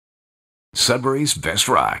Sudbury's Best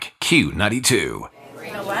Rock, Q92. You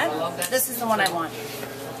know what? This is the one I want.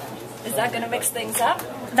 Is that gonna mix things up?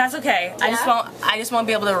 That's okay. Yeah? I just won't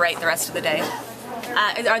be able to write the rest of the day.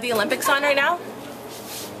 Are the Olympics on right now?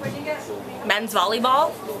 Men's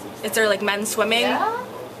volleyball? Is there like men's swimming? Yeah?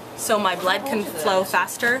 So my blood can flow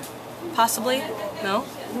faster, possibly? No?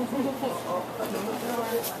 Awesome.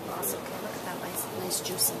 Look at that nice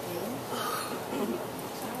juicy thing.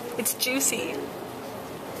 It's juicy.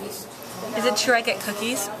 Is it true I get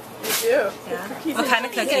cookies? You do. Yeah. Cookies. What kind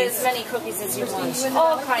of cookies? Get as many cookies as you want.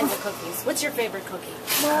 All kinds of cookies. What's your favorite cookie?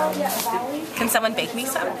 Can someone bake me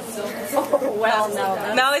some? Oh, well,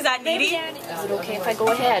 no. No, is that needy? Is it okay if I go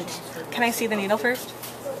ahead? Can I see the needle first?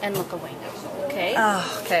 And look away. Okay.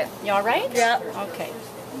 Oh, okay. You all right? Yeah. Okay.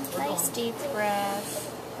 Nice deep breath.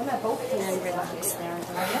 And relax there.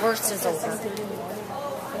 The worst is over.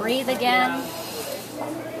 Breathe again.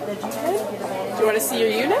 Do you want to see your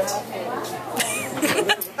unit? Do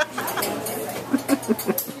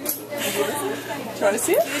you want to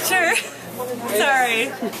see it? Sure. Sorry.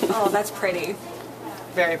 Oh, that's pretty.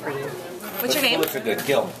 Very pretty. What's your name? Looks good.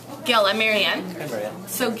 Gil. Gil, I'm Marianne. Hey, Marianne.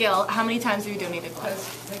 So Gil, how many times have you donated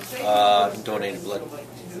blood? Donated blood.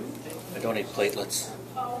 I donate platelets.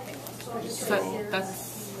 So that's...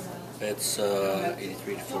 It's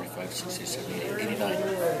 83 to 45, 60, 70, 89.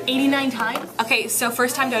 89 times? Okay, so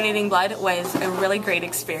first time donating blood was a really great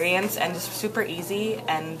experience and just super easy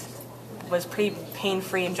and was pretty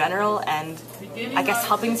pain-free in general and I guess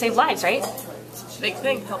helping save lives, right? Big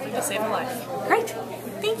thing, helping to save a life. Great.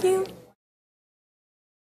 Thank you.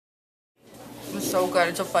 It's so good.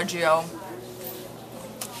 It's a Fudgio.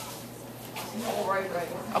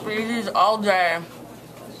 I'll eat these all day.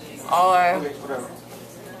 All day.